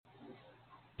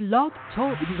Blog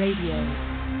Talk Radio.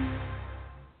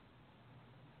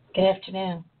 Good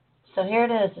afternoon. So here it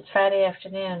is. It's Friday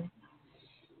afternoon.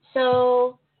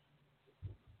 So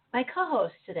my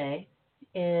co-host today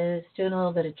is doing a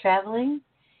little bit of traveling,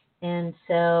 and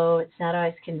so it's not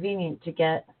always convenient to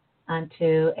get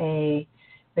onto a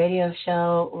radio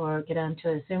show or get onto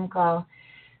a Zoom call.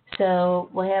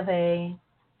 So we'll have an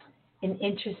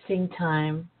interesting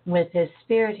time with his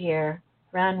spirit here,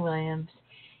 Ron Williams,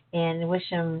 and wish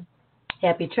him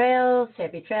happy trails,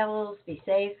 happy travels, be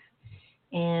safe,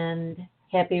 and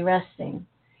happy resting.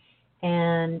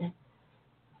 And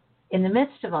in the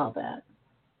midst of all that,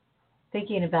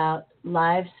 thinking about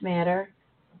lives matter,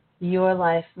 your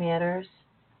life matters,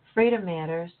 freedom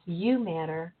matters, you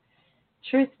matter,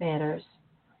 truth matters.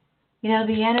 You know,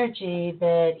 the energy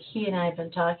that he and I have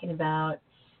been talking about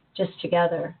just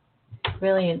together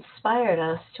really inspired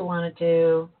us to want to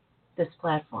do this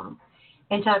platform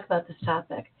and talk about this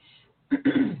topic.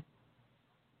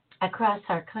 Across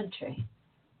our country,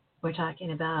 we're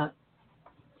talking about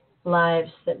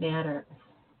lives that matter.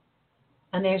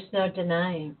 And there's no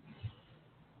denying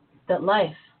that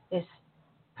life is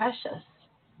precious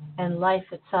and life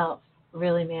itself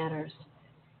really matters.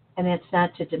 And it's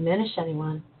not to diminish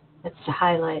anyone, it's to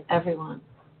highlight everyone.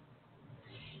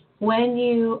 When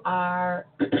you are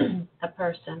a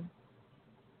person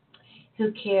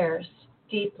who cares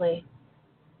deeply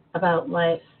about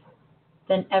life,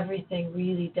 then everything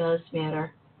really does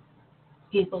matter.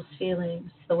 People's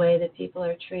feelings, the way that people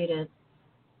are treated,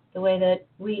 the way that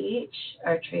we each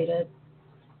are treated,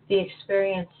 the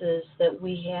experiences that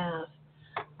we have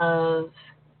of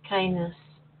kindness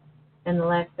and the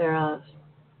lack thereof.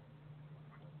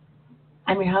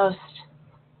 I'm your host,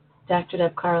 Dr.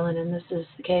 Deb Carlin, and this is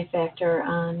the K Factor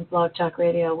on Blog Talk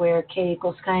Radio, where K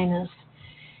equals kindness,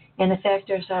 and the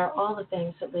factors are all the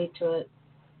things that lead to it.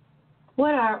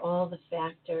 What are all the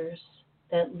factors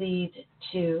that lead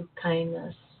to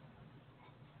kindness?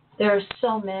 There are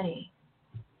so many.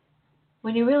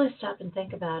 When you really stop and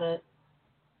think about it,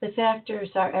 the factors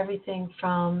are everything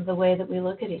from the way that we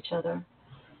look at each other,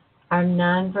 our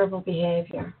nonverbal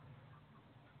behavior,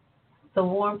 the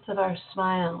warmth of our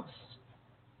smiles,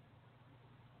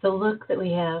 the look that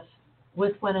we have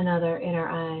with one another in our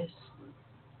eyes,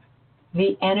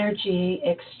 the energy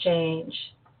exchange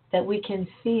that we can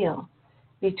feel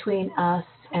between us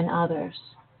and others.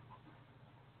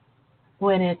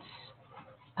 When it's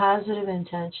positive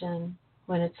intention,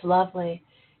 when it's lovely,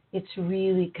 it's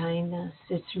really kindness.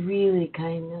 It's really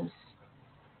kindness.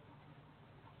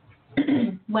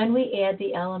 When we add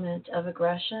the element of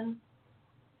aggression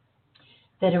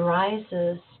that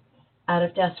arises out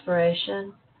of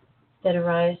desperation, that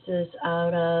arises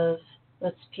out of,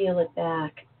 let's peel it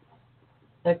back.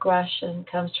 Aggression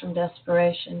comes from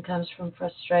desperation, comes from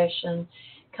frustration,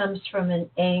 comes from an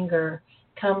anger,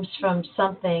 comes from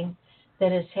something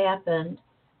that has happened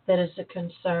that is a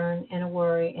concern and a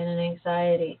worry and an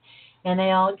anxiety. And they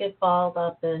all get balled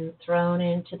up and thrown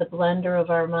into the blender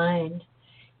of our mind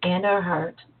and our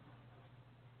heart,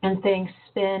 and things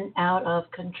spin out of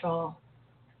control.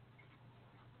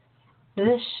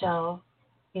 This show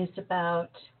is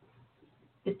about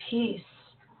the peace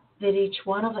that each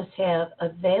one of us have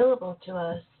available to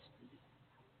us,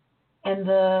 and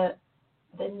the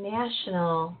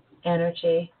national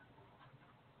energy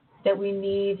that we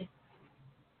need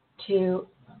to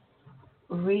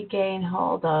regain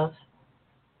hold of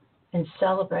and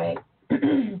celebrate.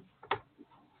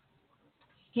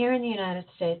 Here in the United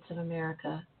States of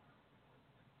America,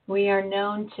 we are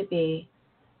known to be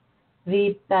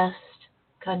the best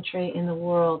country in the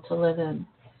world to live in.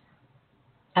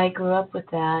 I grew up with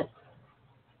that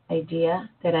idea,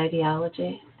 that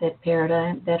ideology, that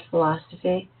paradigm, that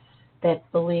philosophy,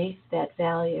 that belief, that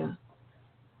value.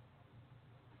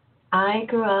 I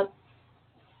grew up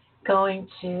going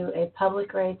to a public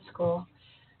grade school.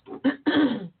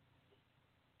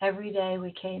 Every day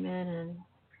we came in and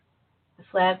the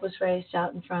flag was raised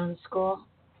out in front of the school,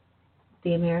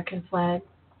 the American flag.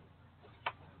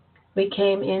 We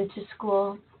came into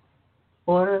school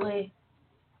orderly,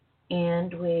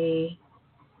 and we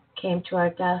came to our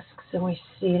desks and we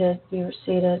were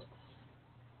seated.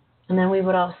 And then we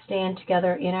would all stand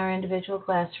together in our individual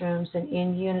classrooms, and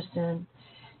in unison,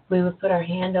 we would put our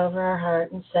hand over our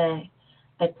heart and say,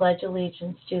 I pledge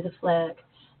allegiance to the flag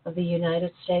of the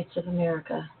United States of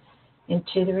America and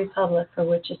to the republic for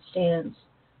which it stands,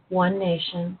 one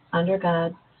nation, under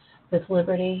God, with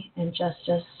liberty and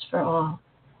justice for all.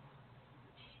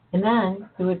 And then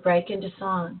we would break into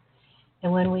song.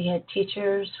 And when we had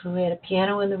teachers who had a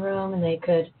piano in the room and they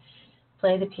could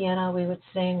play the piano, we would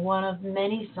sing one of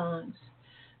many songs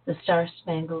the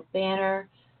Star-Spangled Banner,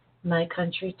 My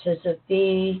Country 'Tis of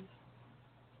Thee,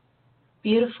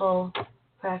 beautiful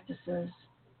practices.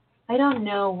 I don't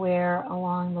know where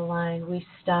along the line we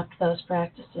stopped those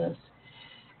practices.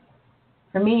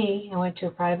 For me, I went to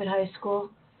a private high school.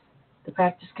 The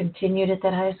practice continued at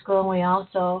that high school, and we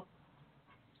also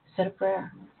said a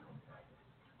prayer.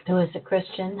 It was a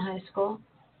Christian high school,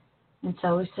 and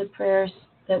so we said prayers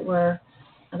that were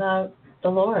about the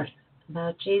Lord,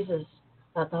 about Jesus,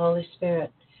 about the Holy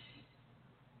Spirit.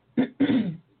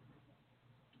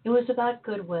 It was about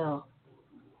goodwill.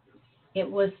 It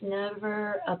was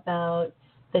never about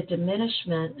the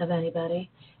diminishment of anybody.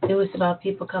 It was about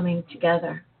people coming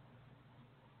together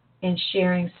and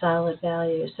sharing solid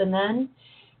values. And then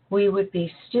we would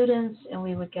be students and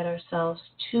we would get ourselves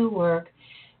to work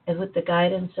and with the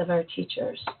guidance of our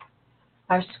teachers.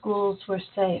 Our schools were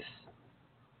safe.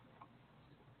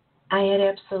 I had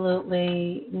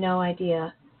absolutely no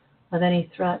idea of any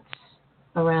threats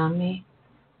around me.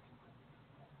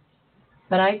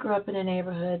 But I grew up in a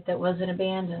neighborhood that wasn't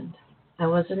abandoned. I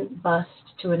wasn't bused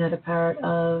to another part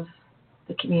of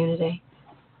the community.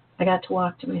 I got to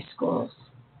walk to my schools.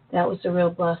 That was a real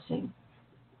blessing.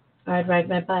 Or I'd ride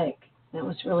my bike. That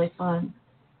was really fun.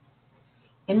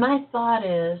 And my thought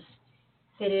is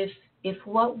that if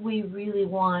what we really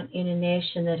want in a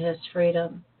nation that has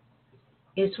freedom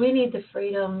is we need the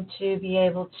freedom to be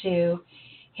able to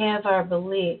have our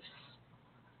beliefs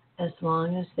as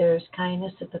long as there's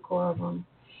kindness at the core of them.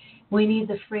 We need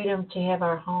the freedom to have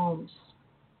our homes.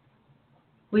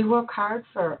 We work hard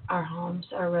for our homes,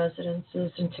 our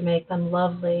residences, and to make them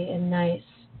lovely and nice.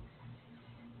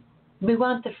 We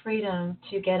want the freedom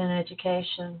to get an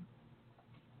education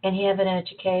and have an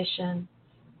education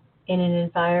in an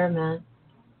environment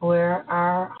where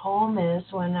our home is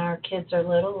when our kids are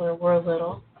little or we're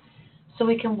little, so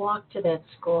we can walk to that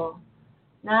school,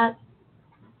 not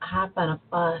hop on a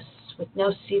bus with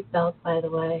no seatbelt, by the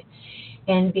way,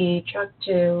 and be trucked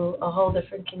to a whole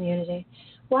different community.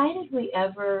 Why did we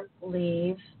ever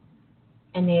leave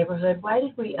a neighborhood? Why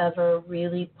did we ever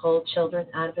really pull children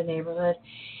out of a neighborhood?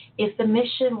 If the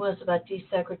mission was about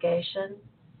desegregation,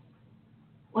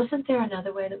 wasn't there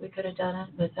another way that we could have done it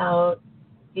without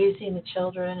using the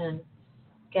children and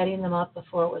getting them up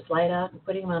before it was light out and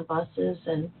putting them on buses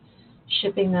and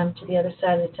shipping them to the other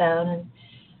side of the town? And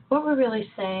what we're really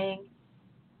saying,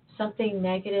 something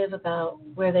negative about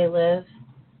where they live,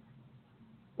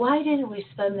 why didn't we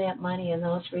spend that money and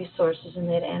those resources and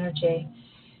that energy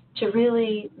to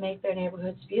really make their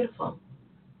neighborhoods beautiful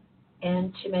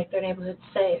and to make their neighborhoods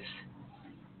safe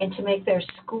and to make their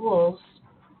schools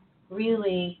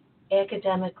really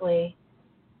academically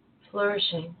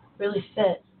flourishing, really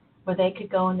fit, where they could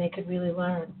go and they could really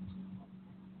learn?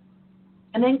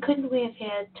 And then couldn't we have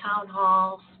had town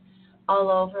halls all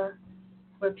over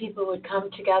where people would come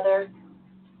together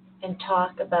and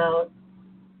talk about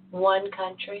one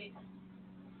country,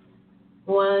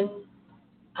 one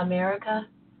America?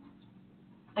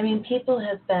 I mean, people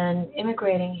have been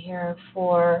immigrating here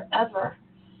forever,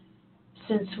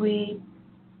 since we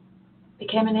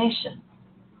became a nation.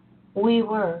 We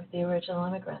were the original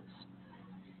immigrants.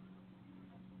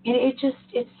 And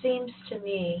it seems to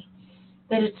me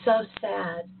that it's so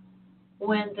sad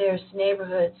when there's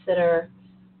neighborhoods that are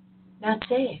not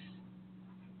safe.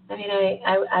 I mean,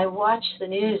 I watch the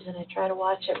news, and I try to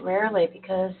watch it rarely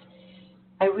because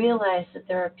I realize that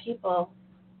there are people,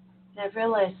 and I've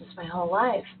realized this my whole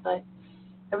life, but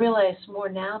I realize more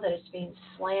now that it's being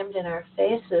slammed in our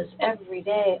faces every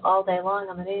day, all day long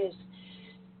on the news.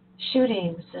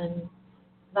 Shootings and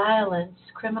violence,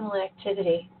 criminal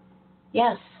activity.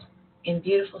 Yes, in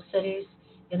beautiful cities,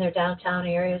 in their downtown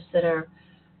areas that are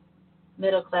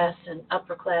middle class and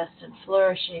upper class and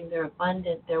flourishing, they're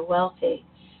abundant, they're wealthy,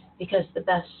 because the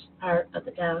best part of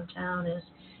the downtown is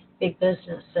big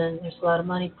business and there's a lot of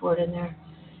money poured in there.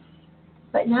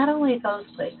 But not only those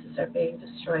places are being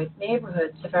destroyed,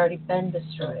 neighborhoods have already been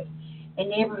destroyed, and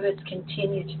neighborhoods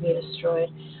continue to be destroyed.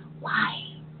 Why?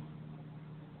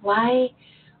 Why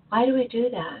do we do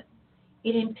that?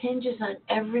 It impinges on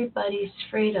everybody's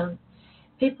freedom.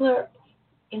 People are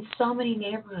in so many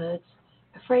neighborhoods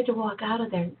afraid to walk out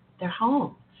of their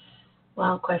home.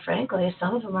 Well, quite frankly,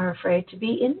 some of them are afraid to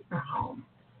be in their home.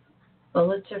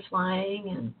 Bullets are flying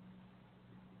and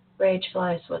rage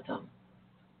flies with them.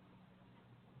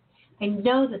 I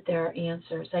know that there are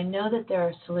answers. I know that there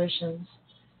are solutions.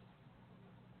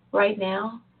 Right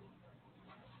now,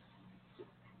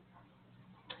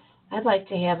 I'd like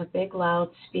to have a big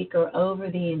loudspeaker over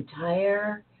the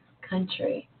entire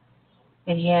country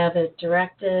and have it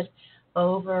directed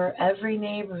over every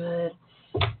neighborhood.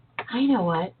 I know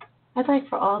what. I'd like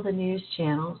for all the news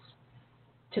channels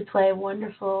to play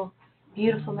wonderful,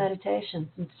 beautiful meditations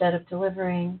instead of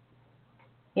delivering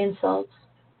insults,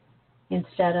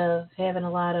 instead of having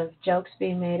a lot of jokes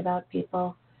being made about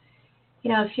people.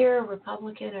 If you're a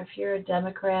Republican or if you're a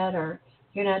Democrat or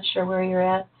you're not sure where you're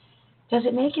at, does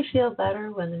it make you feel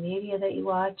better when the media that you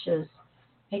watch is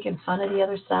making fun of the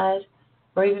other side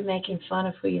or even making fun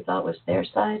of who you thought was their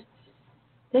side?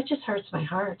 That just hurts my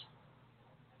heart.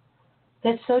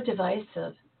 That's so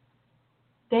divisive.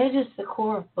 That is the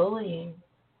core of bullying,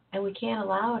 and we can't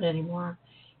allow it anymore.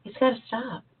 It's got to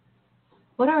stop.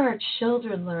 What are our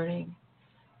children learning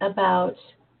about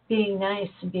being nice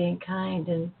and being kind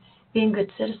and being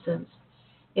good citizens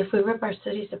if we rip our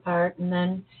cities apart and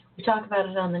then we talk about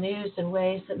it on the news in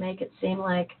ways that make it seem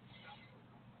like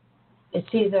it's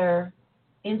either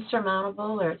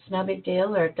insurmountable or it's no big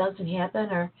deal or it doesn't happen,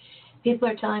 or people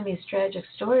are telling these tragic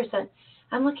stories? And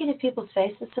I'm looking at people's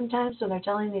faces sometimes when they're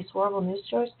telling these horrible news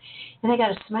stories, and they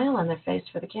got a smile on their face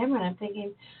for the camera, and I'm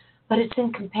thinking, but it's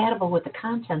incompatible with the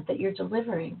content that you're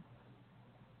delivering.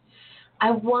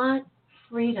 I want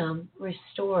freedom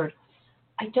restored.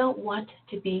 I don't want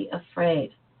to be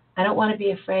afraid. I don't want to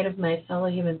be afraid of my fellow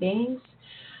human beings.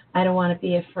 I don't want to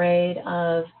be afraid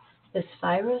of this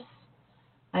virus.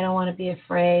 I don't want to be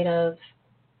afraid of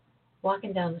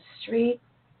walking down the street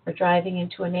or driving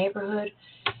into a neighborhood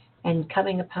and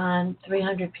coming upon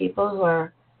 300 people who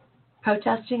are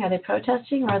protesting. Are they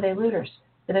protesting or are they looters?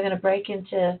 Are they going to break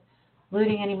into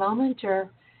looting any moment,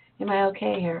 or am I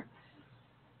okay here?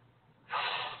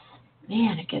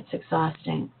 Man, it gets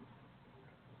exhausting.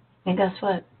 And guess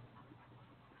what?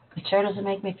 It sure doesn't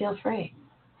make me feel free.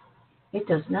 It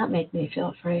does not make me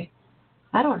feel free.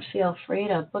 I don't feel free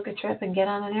to book a trip and get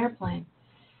on an airplane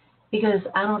because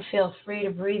I don't feel free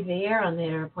to breathe the air on the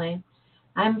airplane.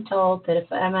 I'm told that if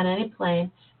I'm on any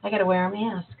plane, I got to wear a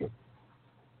mask.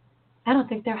 I don't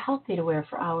think they're healthy to wear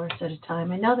for hours at a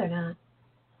time. I know they're not.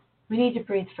 We need to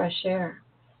breathe fresh air,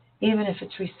 even if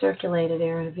it's recirculated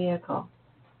air in a vehicle.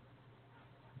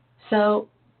 So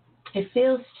it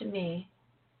feels to me,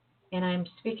 and I'm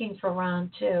speaking for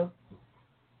Ron too,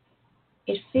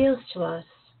 it feels to us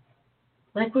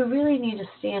like we really need to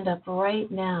stand up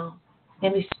right now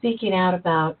and be speaking out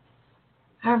about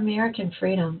our American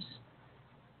freedoms.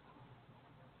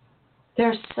 There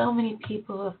are so many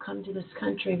people who have come to this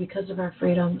country because of our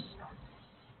freedoms.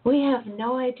 We have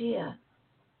no idea,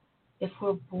 if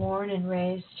we're born and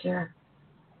raised here,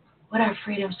 what our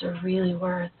freedoms are really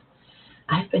worth.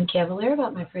 I've been cavalier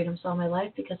about my freedoms all my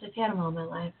life because I've had them all my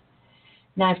life.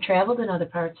 Now I've traveled in other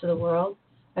parts of the world.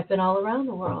 I've been all around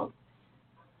the world.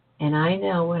 And I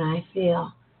know when I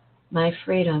feel my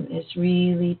freedom is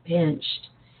really pinched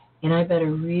and I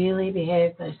better really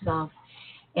behave myself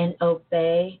and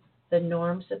obey the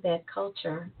norms of that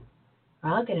culture, or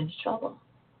I'll get into trouble.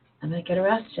 I might get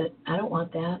arrested. I don't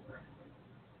want that.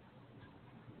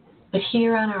 But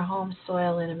here on our home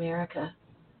soil in America,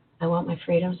 I want my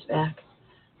freedoms back.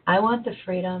 I want the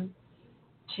freedom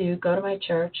to go to my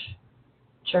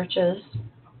churches.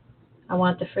 I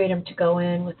want the freedom to go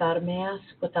in without a mask,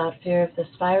 without fear of this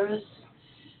virus,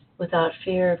 without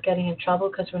fear of getting in trouble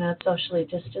because we're not socially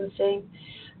distancing.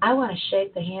 I want to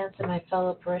shake the hands of my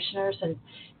fellow parishioners and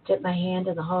dip my hand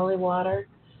in the holy water.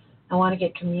 I want to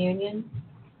get communion,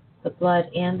 the blood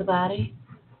and the body.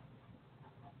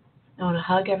 I want to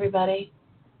hug everybody.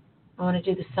 I want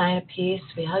to do the sign of peace.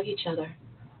 We hug each other.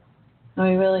 And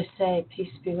we really say,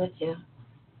 peace be with you.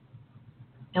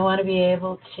 I want to be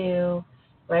able to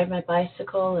ride my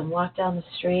bicycle and walk down the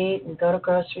street and go to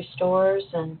grocery stores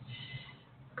and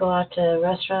go out to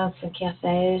restaurants and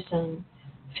cafes and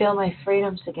feel my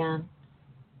freedoms again.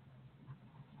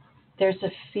 There's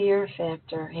a fear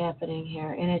factor happening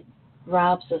here, and it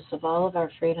robs us of all of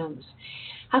our freedoms.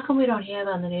 How come we don't have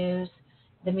on the news,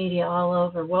 the media all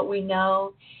over, what we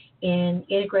know in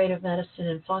integrative medicine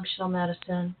and functional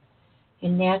medicine,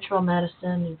 in natural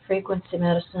medicine and frequency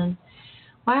medicine?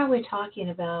 Why are we talking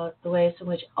about the ways in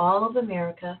which all of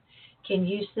America can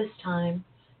use this time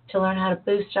to learn how to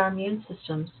boost our immune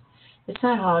systems? It's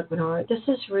not hog manure. This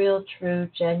is real, true,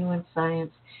 genuine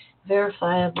science,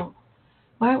 verifiable.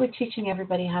 Why aren't we teaching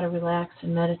everybody how to relax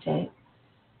and meditate?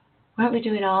 Why aren't we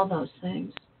doing all those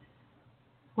things?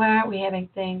 Why aren't we having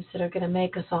things that are going to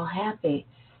make us all happy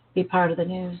be part of the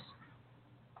news?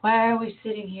 Why are we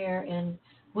sitting here and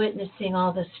witnessing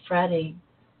all this fretting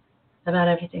about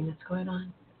everything that's going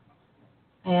on?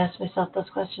 I ask myself those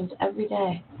questions every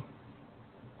day,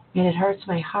 and it hurts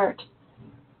my heart.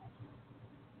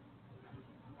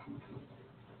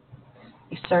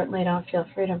 We certainly don't feel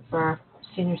freedom for our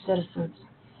senior citizens,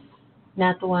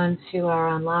 not the ones who are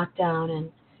on lockdown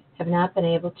and have not been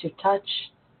able to touch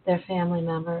their family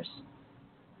members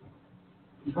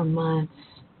for months,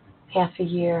 half a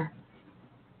year,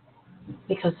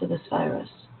 because of this virus.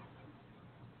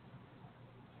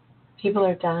 People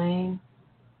are dying.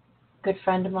 A good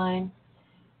friend of mine,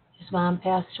 his mom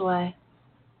passed away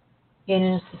in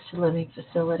an assisted living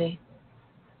facility.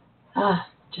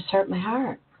 Just hurt my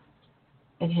heart.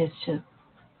 And his too.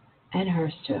 And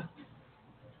hers too.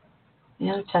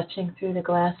 Touching through the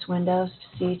glass windows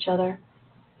to see each other.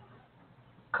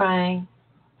 Crying.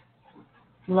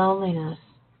 Loneliness.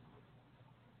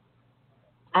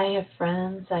 I have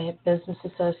friends, I have business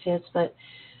associates, but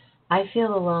I feel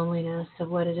the loneliness of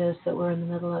what it is that we're in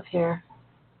the middle of here.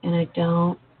 And I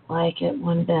don't like it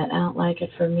one bit. I don't like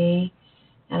it for me.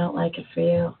 I don't like it for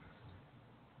you.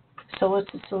 So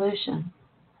what's the solution?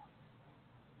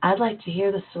 I'd like to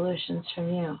hear the solutions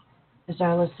from you as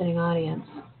our listening audience.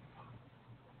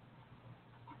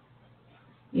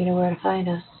 You know where to find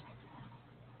us.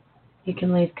 You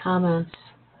can leave comments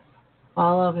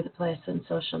all over the place on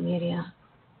social media,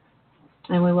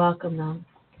 and we welcome them.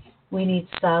 We need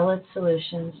solid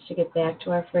solutions to get back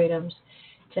to our freedoms,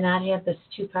 to not have this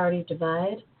two-party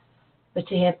divide, but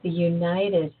to have the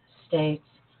United States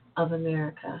of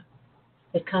America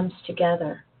that comes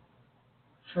together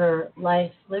for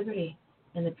life, liberty,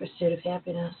 and the pursuit of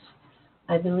happiness.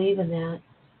 I believe in that.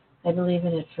 I believe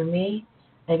in it for me.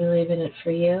 I believe in it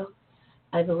for you.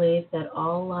 I believe that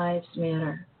all lives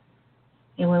matter.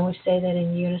 And when we say that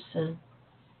in unison,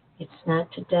 it's not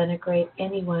to denigrate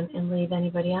anyone and leave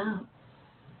anybody out.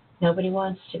 Nobody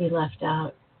wants to be left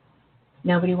out.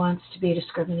 Nobody wants to be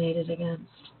discriminated against.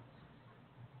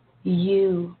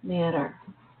 You matter.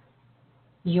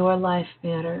 Your life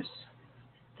matters.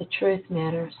 The truth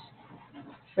matters.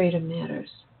 Freedom matters.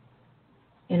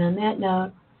 And on that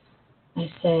note,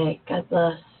 I say, God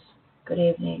bless. Good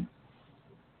evening.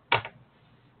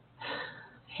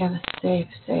 Have a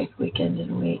safe weekend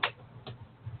and week.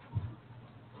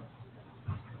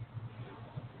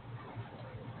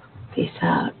 Peace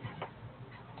out.